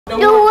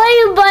Don't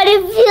worry about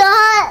it,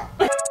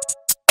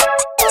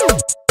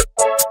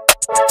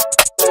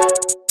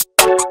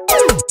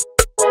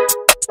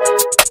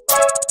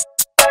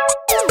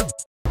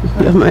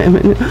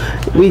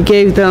 We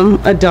gave them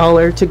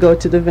 $1 to go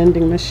to the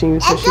vending machine,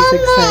 so she's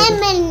excited.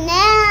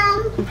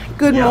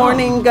 Good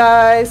morning,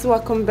 guys.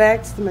 Welcome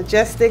back to the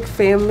Majestic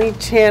Family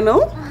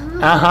channel.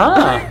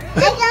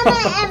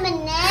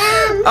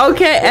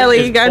 Okay,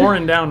 Ellie, it's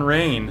pouring down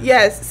rain.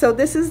 Yes, so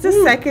this is the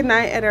second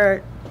night at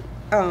our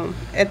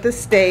at the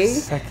stay.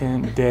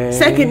 Second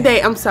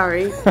day, I'm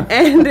sorry.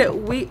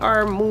 And we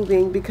are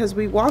moving because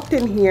we walked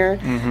in here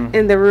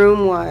and the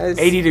room was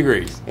 80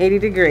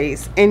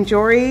 degrees. And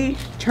Jory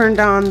turned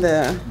on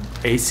the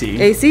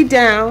AC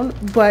down,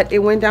 but it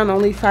went down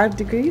only 5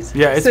 degrees.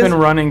 Yeah, it's been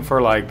running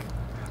for like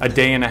a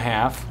day and a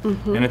half,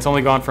 and it's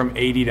only gone from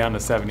 80 down to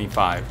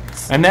 75.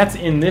 And that's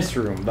in this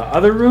room. The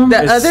other room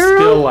is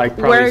still like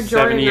probably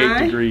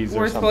 78 degrees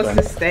or something. We're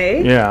supposed to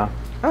stay. Yeah.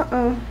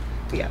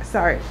 Yeah,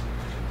 sorry.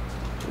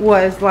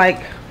 Was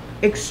like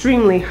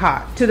extremely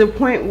hot to the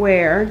point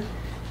where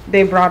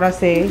they brought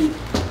us a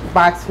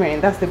box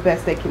fan. That's the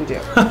best they can do.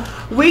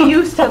 We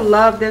used to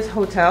love this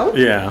hotel.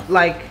 Yeah.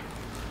 Like,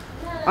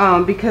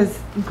 because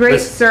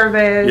great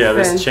service. Yeah,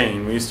 this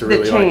chain we used to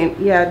really like.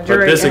 Yeah,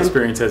 but this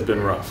experience has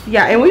been rough.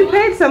 Yeah, and we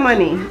paid some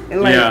money.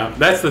 Like, yeah,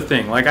 that's the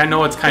thing. Like, I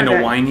know it's kind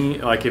of whiny.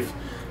 Like if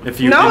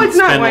you didn't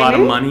spend a lot of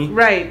money,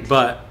 right?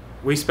 But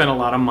we spent a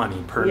lot of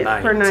money per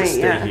night to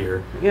stay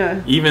here.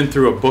 Yeah. Even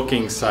through a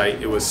booking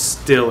site, it was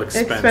still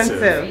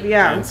expensive.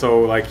 Yeah. And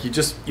so, like, you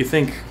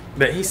think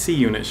the AC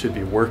unit should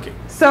be working.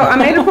 So I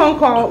made a phone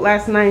call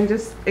last night and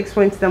just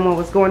explained to them what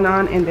was going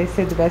on, and they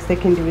said the best they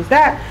can do is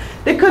that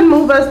they couldn't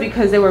move us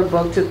because they were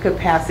booked to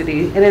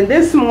capacity. And then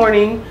this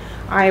morning,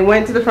 I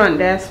went to the front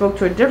desk, spoke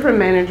to a different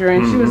manager,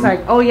 and she was like,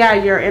 "Oh yeah,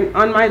 you're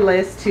on my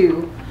list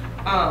to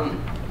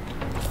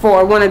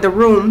for one of the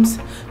rooms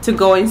to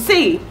go and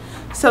see."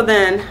 So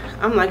then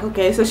I'm like,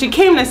 okay. So she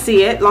came to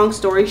see it. Long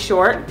story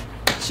short,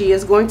 she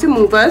is going to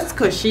move us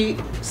because she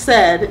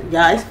said,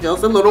 guys,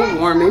 feels a little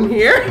warm in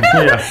here.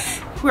 Yeah.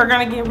 We're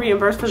going to get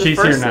reimbursed for the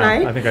first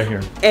night. I think I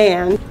hear.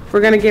 And we're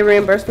going to get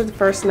reimbursed for the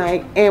first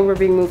night. And we're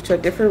being moved to a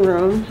different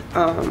room.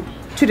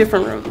 2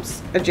 different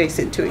rooms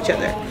adjacent to each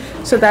other.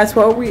 So that's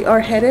where we are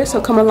headed. So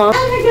come along.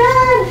 Oh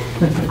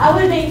my God. I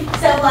would be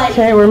so like.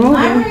 Okay, we're moving.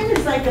 My room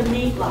is like a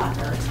meat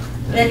locker.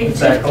 But it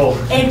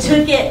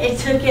took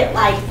it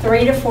like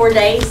 3 to 4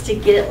 days to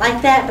get it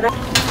like that. But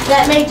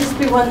that may just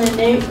be one of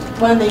the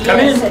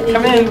units that need to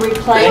be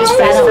replaced.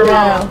 I don't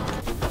know.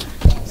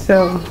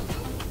 So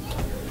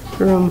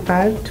room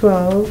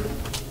 512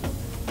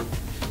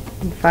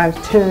 and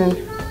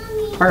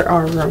 510 are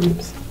our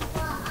rooms.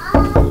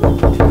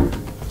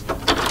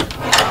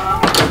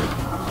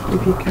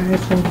 If you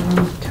guys are on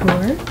the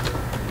tour.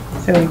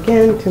 So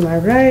again, to my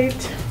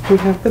right, we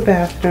have the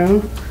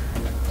bathroom.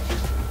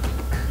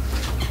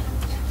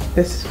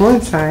 This is one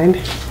side,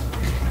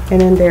 and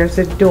then there's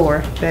a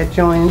door that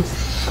joins.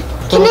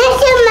 Can I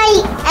show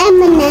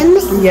my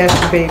M&Ms? Yes,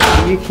 baby,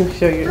 you can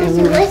show your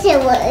M&Ms.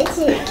 What is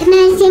it? Can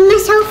I see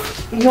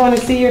myself? You want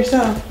to see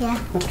yourself? Yeah.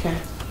 Okay.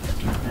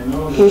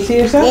 Can you see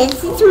yourself?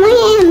 This is my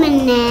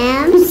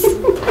M&Ms.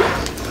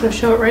 I'll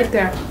show it right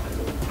there.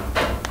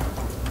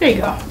 There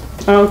you go.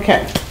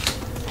 Okay.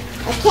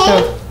 Okay.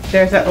 So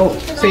there's a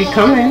so you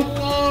come in,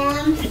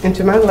 and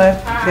to my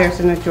left,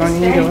 there's an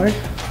adjoining door.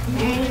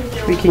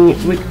 We can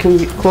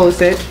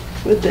close it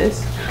with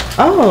this.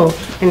 Oh,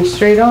 and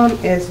straight on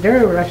is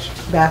their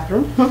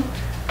bathroom.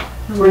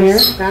 Mirror.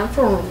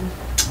 Bathroom.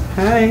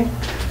 Hi.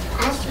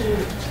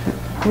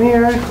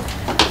 Mirror.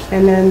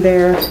 And then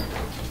their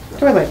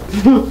toilet.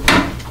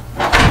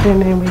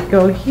 And then we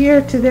go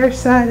here to their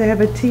side. They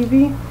have a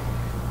TV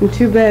and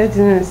 2 beds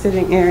and a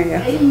sitting area.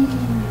 I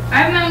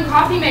have my own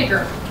coffee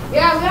maker.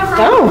 Yeah, we have our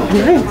own. Oh,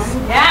 nice.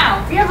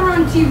 Yeah, we have our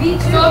own TV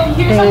too. So if you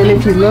hear And something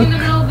if you look, in the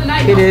middle of the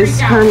night, it is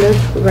kind of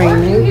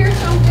raining.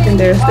 And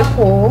there's the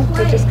pool,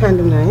 which is kind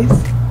of nice.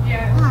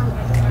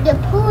 The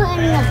pool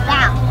in the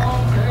back.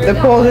 The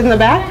pool's in the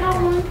back?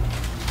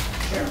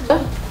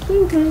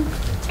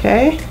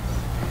 Okay.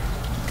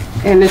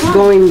 And it's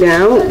going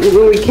down.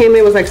 When we came in,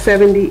 it was like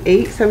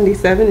 78,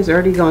 77. It's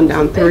already gone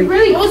down 3.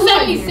 It was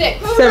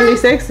 76.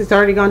 76. It's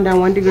already gone down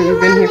 1 degree. We've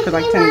been here for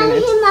like 10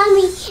 minutes.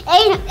 Mommy,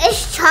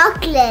 it's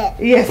chocolate.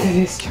 Yes, it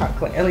is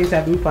chocolate. Ellie's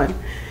having fun.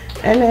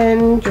 And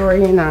then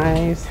Jory and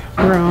I's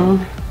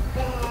room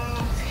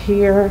is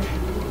here.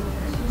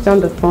 It's on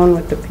the phone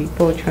with the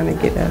people trying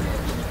to get a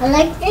I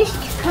like this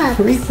cup.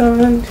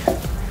 refund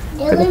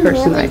for the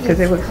first night because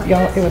it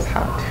was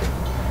hot.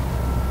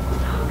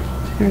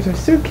 There's a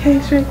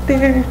suitcase right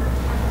there,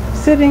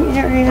 sitting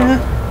area,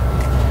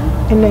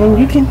 and then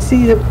you can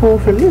see the pool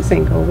from this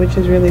angle, which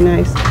is really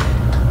nice.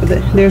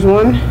 There's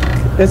one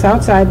that's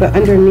outside, but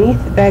underneath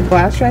that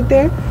glass right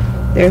there,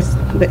 there's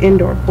the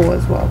indoor pool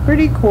as well.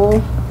 Pretty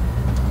cool.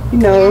 You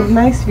know,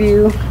 nice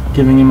view.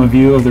 Giving him a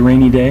view of the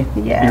rainy day.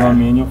 Yeah. You're on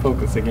manual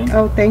focus again.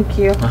 Oh, thank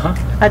you.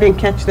 I didn't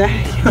catch that.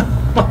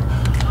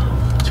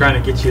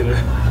 Trying to get you to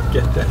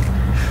get that.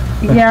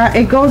 Yeah,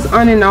 it goes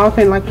on and off,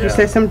 and like you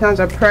said, sometimes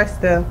I press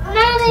the...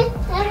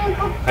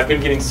 I've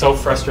been getting so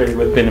frustrated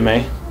with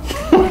Biname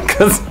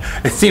because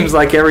it seems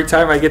like every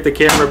time I get the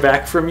camera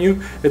back from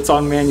you, it's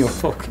on manual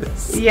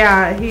focus.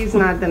 Yeah, he's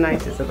not the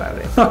nicest about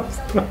it.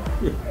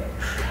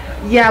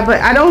 Yeah, but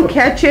I don't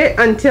catch it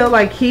until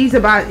like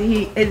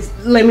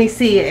let me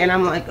see it, and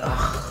I'm like,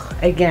 ugh,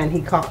 again,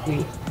 he caught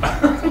me.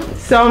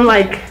 So I'm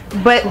like,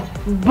 but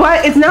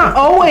it's not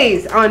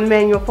always on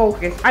manual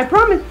focus. I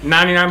promise.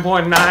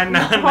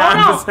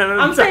 99.999% of the time.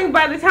 I'm saying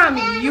by the time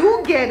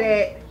you get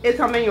it, it's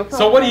on manual focus.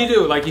 So what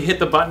do? Like you hit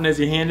the button as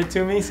you hand it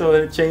to me so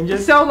that it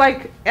changes? So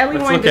like Ellie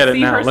wanted to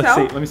see herself. Let's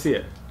see. Let me see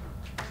it.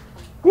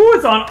 Ooh,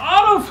 it's on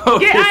autofocus.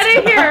 Get out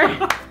of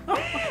here.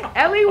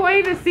 Ellie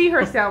wanted to see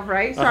herself,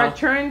 right? So I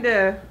turned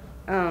the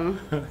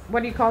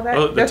what do you call that?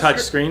 Oh, the touch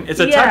screen. It's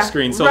a touch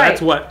screen, so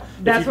that's what.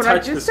 That's what I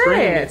just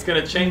said. It's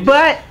gonna change.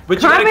 But you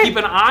gotta keep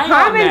an eye on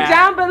that. Comment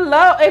down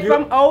below if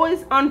I'm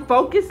always on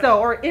focus though,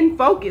 or in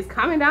focus.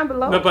 Comment down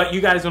below. No, but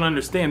you guys don't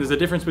understand. There's a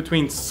difference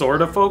between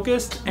sort of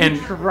focused and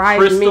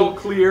crystal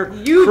clear,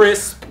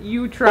 crisp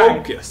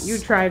focus. You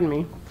tried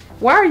me.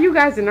 Why are you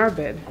guys in our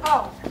bed?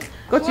 Oh.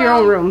 Go to your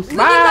own rooms. We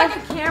Bye. need like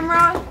a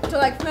camera to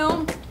like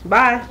film.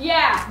 Bye.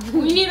 Yeah,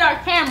 we need our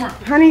camera.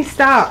 Honey,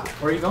 stop.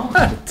 Where are you going?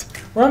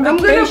 We're on vacation. I'm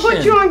gonna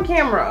put you on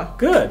camera.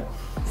 Good.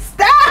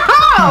 Stop!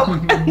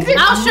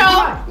 I'll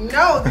show.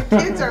 No, the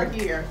kids are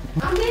here.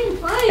 I'm getting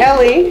funny.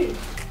 Ellie,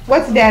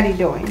 what's Daddy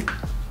doing?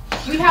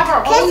 We have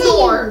our own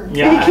door.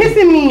 Yeah. He's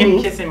kissing me.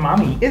 He's kissing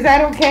Mommy. Is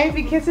that okay if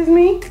he kisses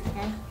me?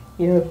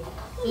 Yeah.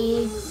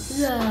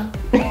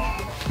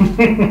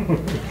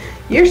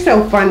 You're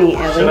so funny,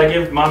 Ellie. Should I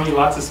give Mommy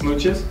lots of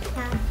smooches?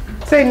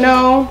 Say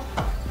no.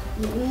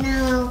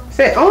 No.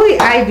 Say only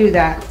I do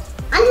that.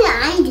 Only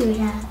I do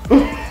that.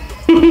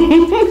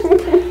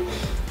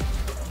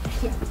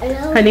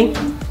 Hello? Honey?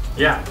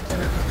 Yeah.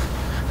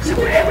 So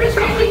where are we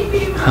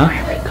going? Huh?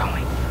 Where are we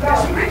going?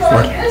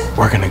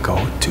 We're gonna go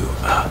to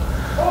a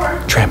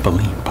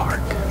trampoline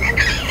park.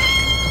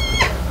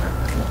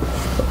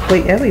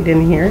 Wait, Ellie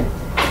didn't hear it.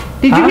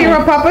 Did you hear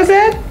what Papa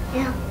said?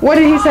 Yeah. What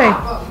did he say?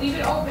 Leave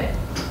it open.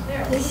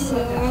 He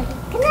said,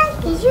 can I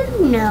kiss you?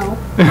 No.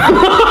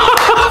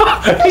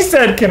 He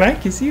said, can I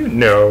kiss you?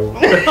 No.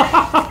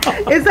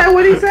 Is that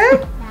what he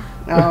said?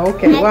 Oh,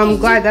 okay. Well, I'm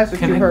glad that's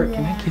what you heard.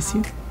 Can I kiss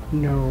you?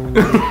 No.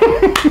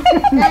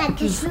 Can I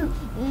kiss you?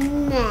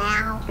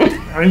 Now.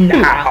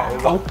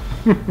 No.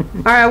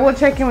 Alright, we'll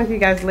check in with you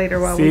guys later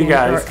while See we you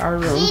guys. our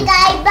room. See you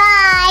guys.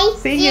 Bye.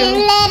 See you.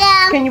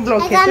 later. Can you blow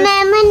I kisses? got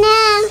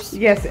M&M's.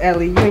 Yes,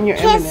 Ellie. You and your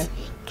M&M's.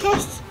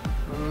 Kiss.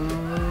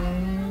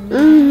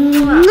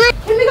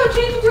 Can we go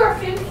change into our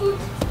fan food?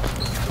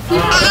 I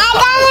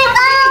gotta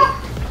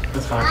go.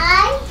 That's fine.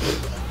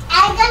 I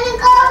gotta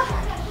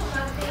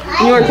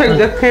go. You want to take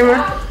the camera?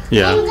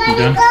 Yeah. I'm You gonna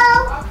done? go.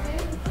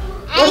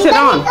 What's it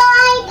on? I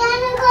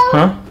gotta go.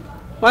 Huh?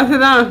 What's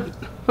it on?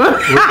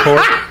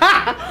 Record?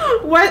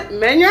 What?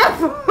 Menu?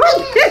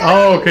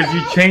 Oh, because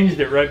you changed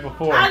it right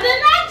before.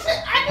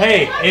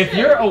 Hey, if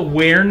your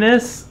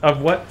awareness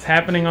of what's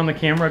happening on the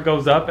camera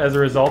goes up as a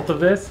result of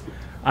this,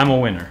 I'm a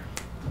winner.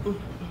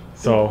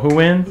 So who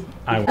wins?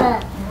 I win.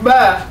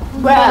 Bruh.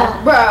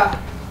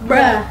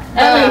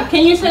 Ellie,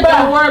 can you say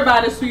don't worry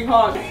about it,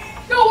 sweetheart?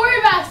 Don't worry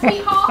about it,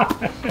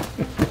 sweetheart.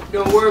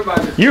 Don't worry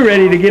about it. You're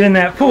ready to get in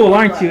that pool,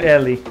 aren't you,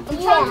 Ellie? I'm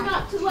trying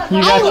not to let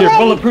You got your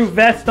bulletproof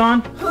vest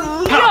on?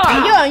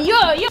 Yeah.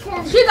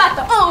 She got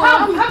the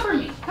come for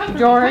me. Come for me.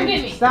 Jordan, Come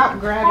get me. stop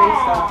grabbing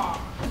stuff.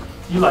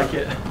 You like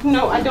it?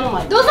 No, I don't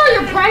like it. Those are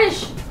your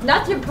precious.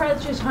 That's your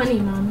precious honey,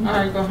 mommy. All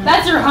right, go ahead.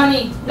 That's your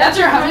honey. That's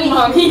your honey,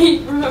 mommy.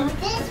 Remember?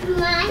 This is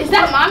mine. Is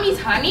that mommy's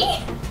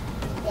honey?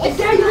 Is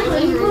that your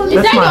honey? Is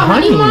That's that my your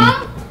honey, honey.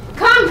 mom?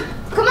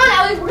 Come on,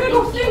 Ellie. We're gonna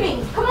go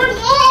swimming. Come on.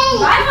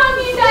 Bye,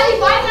 mommy and daddy.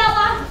 Bye,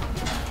 Bella.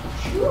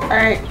 All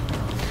right.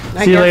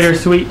 See you later,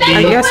 sweet I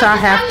pea. guess I'll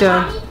have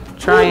to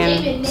try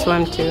and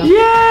swim too.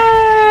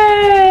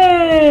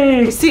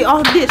 Yay! See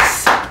all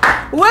this.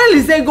 Where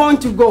is they going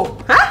to go?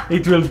 Huh?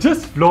 It will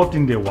just float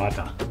in the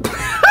water.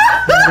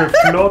 It will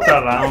float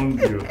around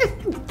you.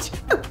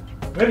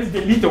 Where is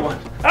the little one?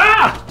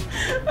 Ah!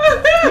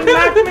 You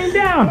knocked me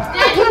down.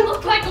 Dad, you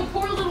look like a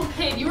poor little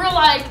kid. You were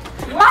like,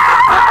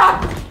 ah!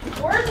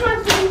 Where's my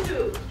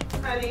swimsuit,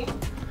 honey?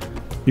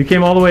 You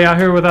came all the way out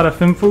here without a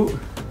swimsuit?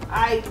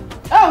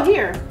 Oh,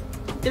 here.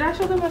 Did I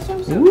show them my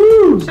swimsuit?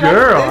 Ooh, Should I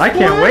girl, put I this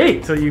can't one?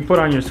 wait till you put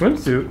on your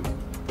swimsuit.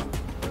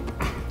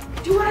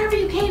 Do whatever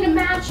you can to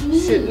match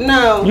me.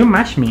 No. You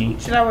match me.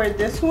 Should I wear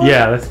this one?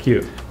 Yeah, that's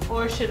cute.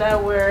 Or should I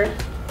wear...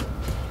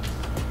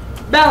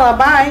 Bella,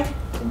 bye.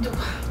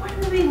 Why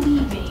are they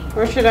leaving?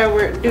 Or should I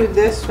do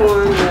this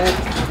one with...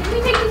 Can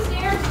we take the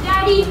stairs,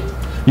 Daddy?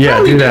 Yeah,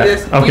 Probably do do that.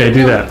 this. Okay, You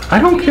do do- that. I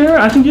don't care.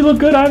 I think you look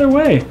good either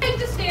way. Take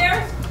the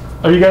stairs.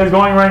 Are you guys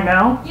going right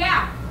now?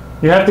 Yeah,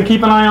 You have to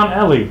keep an eye on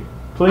Ellie,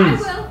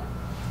 please. I will.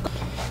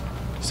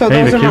 So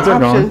Hey, those the are kids my are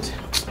gone. options.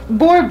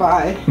 Boy,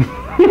 bye.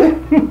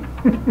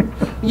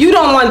 You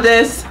don't want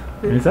this.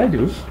 Yes, I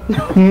do.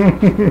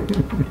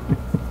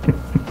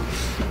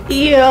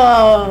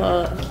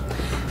 Yeah.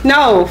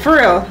 No, for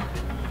real.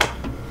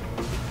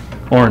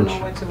 Orange. I don't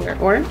know what to wear.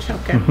 Orange?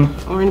 Okay.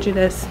 Orange it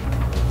is.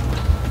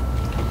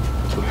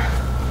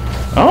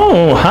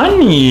 Oh,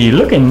 honey,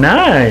 looking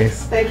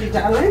nice. Thank you,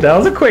 darling. That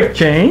was a quick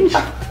change.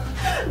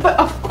 But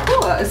of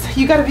course,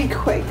 you gotta be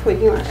quick when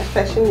you're a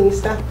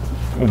fashionista.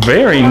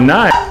 Very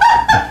nice.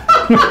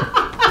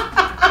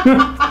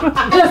 Doesn't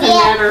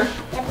matter.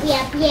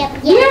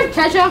 Here,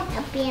 ketchup.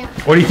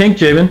 What do you think,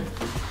 Jabin?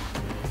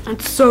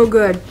 It's so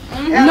good.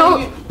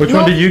 No, Which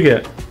one did you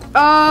get?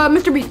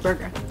 Mr. Beast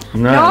Burger.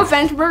 Nice. No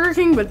offense, Burger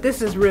King, but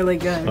this is really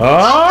good.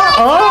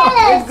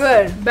 Oh! It's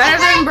good. Better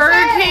than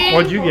Burger King.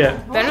 What'd you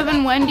get? Better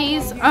than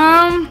Wendy's. It's a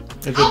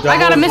double. I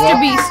got a as Mr.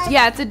 well? Beast.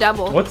 Yeah, it's a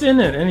double. What's in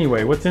it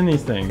anyway? What's in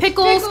these things?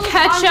 Pickles,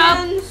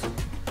 ketchup,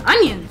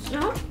 onions.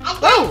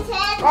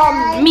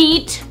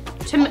 Meat.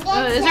 Is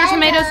there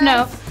tomatoes?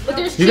 No. But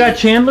there's You got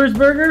Chandler's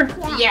Burger?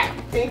 Yeah.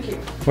 Thank you.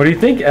 What do you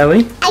think,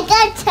 Ellie? I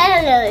got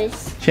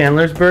Taylor's.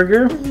 Chandler's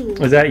Burger?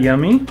 Is that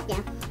yummy?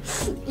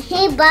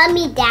 He bought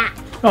me that.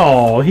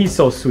 Oh, he's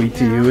so sweet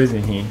to you,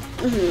 isn't he?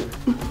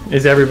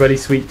 Is everybody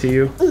sweet to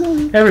you?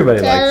 Everybody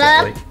likes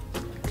Ellie.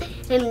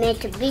 And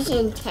make a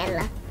vision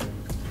teller.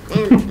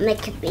 And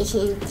make a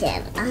vision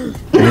teller.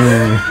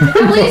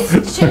 At least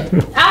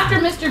after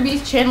Mr.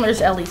 Beast,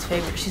 Chandler's Ellie's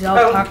favorite. She's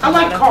always talking I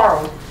like about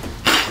Carl.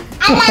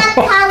 I like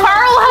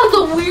Carl has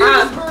the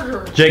weirdest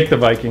burger. Jake the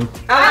Viking.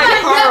 I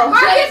like Carl.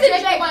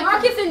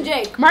 Marcus and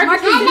Jake.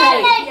 Marcus and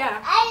Jake. Yeah.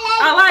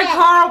 I like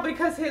Carl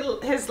because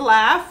his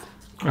laugh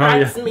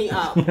cracks me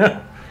up.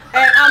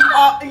 And I'm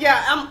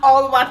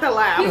all about to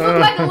laugh. You look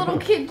like a little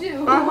kid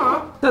too.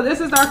 So this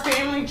is our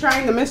family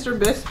trying the Mr.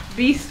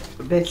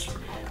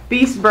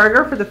 Beast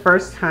Burger for the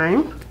first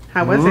time.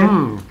 How was it?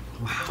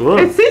 Good.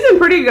 It's seasoned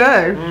pretty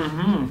good.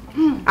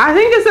 I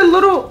think it's a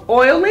little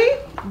oily,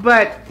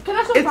 but Can I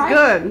have some it's fries?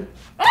 good.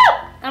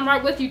 I'm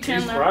right with you, These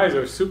Chandler. fries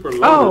are super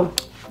loaded. Oh,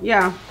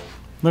 yeah.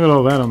 Look at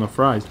all that on the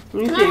fries.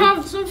 Me Can I too.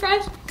 have some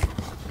fries?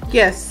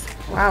 Yes.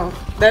 Wow.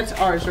 That's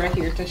ours right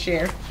here to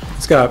share.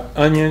 It's got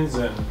onions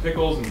and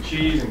pickles and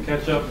cheese and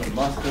ketchup and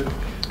mustard.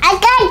 I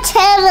got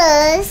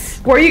Taylor's.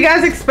 Were you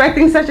guys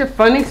expecting such a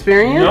fun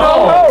experience?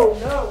 No!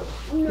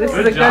 This is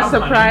Good a good job,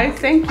 surprise.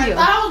 Thank you.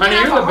 Honey,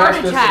 you're the best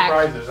at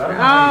surprises. I don't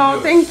know how Oh,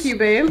 you do it. thank you,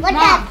 babe. What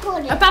that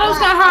put I thought I was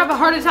gonna have a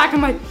heart attack.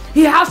 I'm like,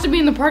 he has to be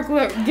in the parking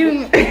lot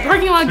giving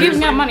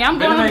out money. I'm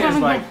going. Midnight is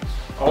like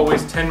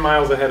always 10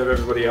 miles ahead of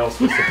everybody else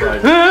with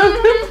surprises.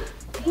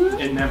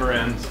 It never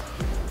ends.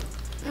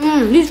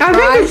 These I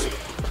fries. think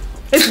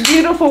it's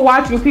beautiful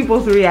watching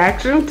people's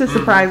reaction to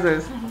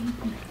surprises.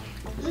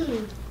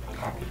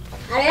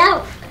 I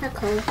love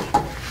pickles.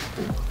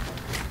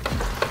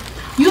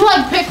 You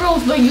like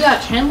pickles, but you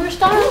got Chandler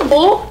style?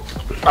 Oh.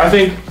 I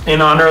think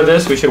in honor of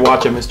this, we should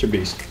watch a Mr.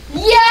 Beast.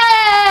 Yay!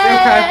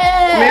 Okay.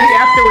 Maybe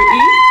after we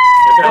eat.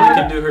 If Ellie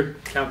can do her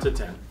count to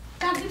 10.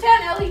 Count to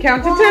 10, Ellie.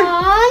 Count to 10.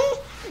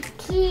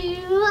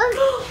 1,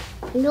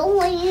 2, no,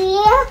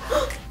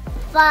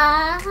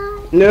 5,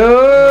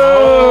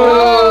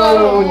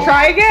 No.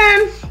 Try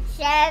again.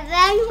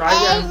 7, Try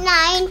 8,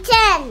 9,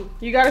 10.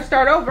 You gotta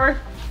start over.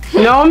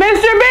 No,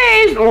 Mr.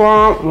 Beast.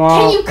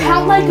 Can you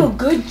count like a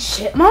good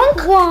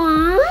chipmunk?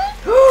 1,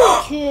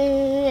 2.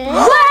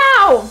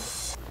 Wow!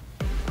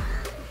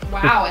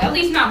 Wow,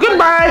 Ellie's not.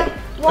 Goodbye.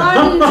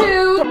 1,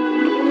 2.